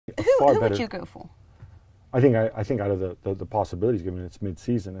far better. Who would you go for? I think out of the possibilities, given it's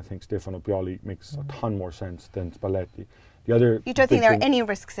mid-season, I think Stefano Pioli makes a ton more sense than Spalletti. The other You don't think there are any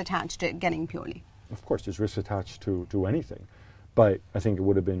risks attached to getting Pioli? Of course, there's risks attached to anything, but I think it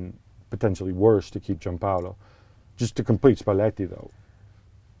would have been potentially worse to keep Giampaolo. Just to complete Spalletti, though,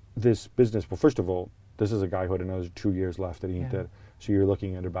 this business. Well, first of all, this is a guy who had another 2 years left at Inter, so you're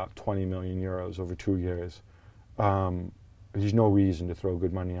looking at about 20 million euros over 2 years. There's no reason to throw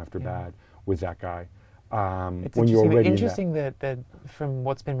good money after bad with that guy. It's when you're already interesting that from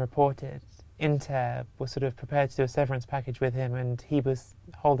what's been reported, Inter was sort of prepared to do a severance package with him, and he was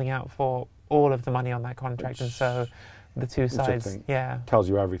holding out for all of the money on that contract, and so the two sides, tells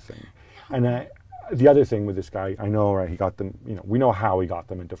you everything. And the other thing with this guy, I know, right? He got them. We know how he got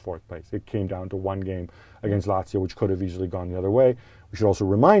them into fourth place. It came down to one game against Lazio, which could have easily gone the other way. We should also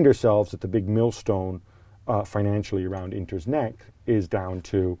remind ourselves that the big millstone financially around Inter's neck is down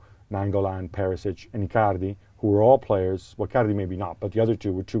to Nainggolan, Perisic, and Icardi, who were all players. Well, Icardi maybe not, but the other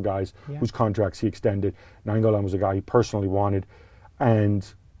two were two guys whose contracts he extended. Nainggolan was a guy he personally wanted,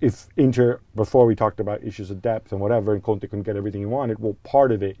 and if Inter, before we talked about issues of depth and whatever, and Conte couldn't get everything he wanted, well,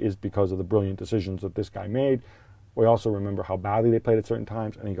 part of it is because of the brilliant decisions that this guy made. We also remember how badly they played at certain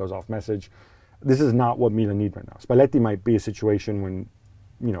times, and he goes off message. This is not what Milan need right now. Spalletti might be a situation when,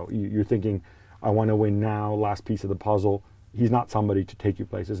 you're thinking, I want to win now, last piece of the puzzle. He's not somebody to take you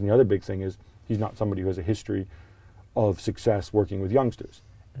places. And the other big thing is he's not somebody who has a history of success working with youngsters.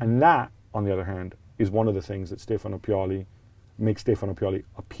 And that, on the other hand, is one of the things that makes Stefano Pioli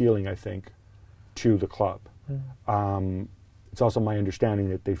appealing, I think, to the club. It's also my understanding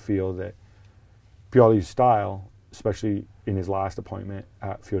that they feel that Pioli's style, especially in his last appointment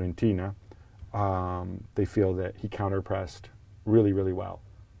at Fiorentina, they feel that he counter-pressed really, really well.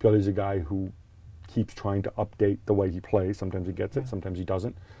 Pioli's a guy who keeps trying to update the way he plays. Sometimes he gets it, sometimes he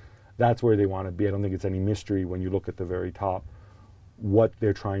doesn't. That's where they want to be. I don't think it's any mystery when you look at the very top what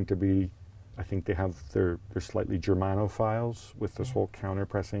they're trying to be. I think they have their slightly Germanophiles with this whole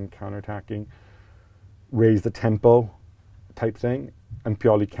counter-pressing, counter-attacking, raise the tempo type thing, and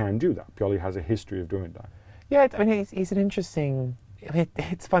Pioli can do that. Pioli has a history of doing that. Yeah, I mean, he's an interesting...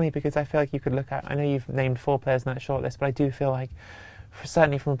 it's funny because I feel like you could look at... I know you've named 4 players in that shortlist, but I do feel like,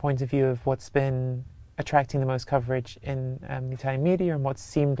 certainly from a point of view of what's been attracting the most coverage in the Italian media and what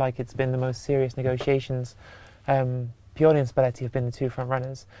seemed like it's been the most serious negotiations, Pioli and Spalletti have been the 2 front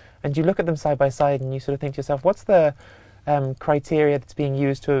runners. And you look at them side by side and you sort of think to yourself, what's the criteria that's being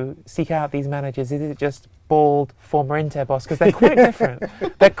used to seek out these managers? Is it just bald former Inter boss? Because they're quite different.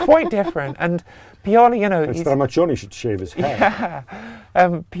 They're quite different. And Pioli, Stramaccioni should shave his head.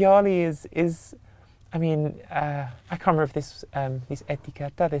 Yeah. Pioli is I mean, I can't remember if this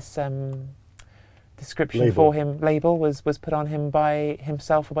etichetta, this description for him, label, was put on him by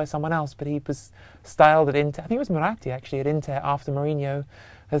himself or by someone else, but he was styled at Inter, I think it was Moratti actually, at Inter after Mourinho,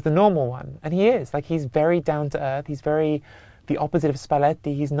 as the normal one. And he is. Like, he's very down to earth. He's very the opposite of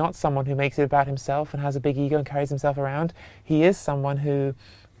Spalletti. He's not someone who makes it about himself and has a big ego and carries himself around. He is someone who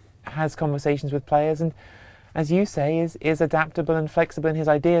has conversations with players and, as you say, is adaptable and flexible in his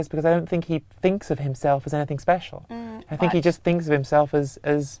ideas, because I don't think he thinks of himself as anything special. I think he just thinks of himself as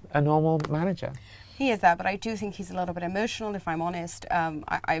a normal manager. He is that, but I do think he's a little bit emotional, if I'm honest. I'm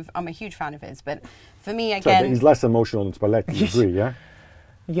a huge fan of his, but for me, again... So he's less emotional than Spalletti, you agree, yeah?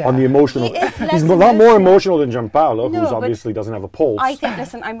 Yeah. On the emotional... He's a lot more emotional than Giampaolo, who obviously doesn't have a pulse. I think,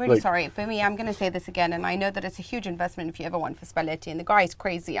 listen, I'm really sorry. For me, I'm going to say this again, and I know that it's a huge investment if you ever want for Spalletti, and the guy is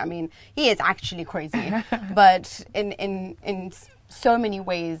crazy. I mean, he is actually crazy. But in so many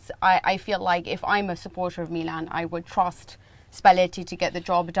ways, I feel like if I'm a supporter of Milan, I would trust Spalletti to get the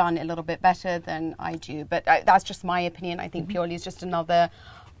job done a little bit better than I do. But that's just my opinion. I think Pioli is just another...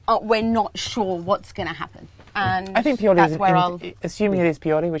 we're not sure what's going to happen. And I think Pioli is, assuming it is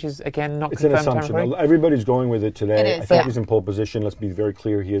Pioli, which is, again, not confirmed. It's an assumption. Everybody's going with it today. It is, I think he's in pole position. Let's be very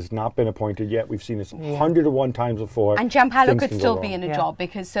clear. He has not been appointed yet. We've seen this 101 times before. And Giampaolo could still be in a job,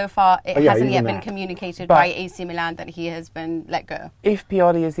 because so far it hasn't yet been communicated by AC Milan that he has been let go. If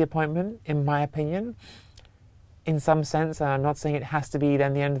Pioli is the appointment, in my opinion, in some sense, and I'm not saying it has to be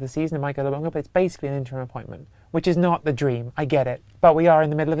then the end of the season, it might go a little longer, but it's basically an interim appointment, which is not the dream. I get it. But we are in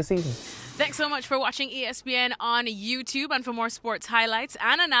the middle of a season. Thanks so much for watching ESPN on YouTube. And for more sports highlights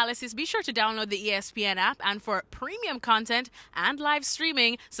and analysis, be sure to download the ESPN app. And for premium content and live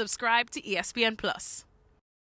streaming, subscribe to ESPN Plus.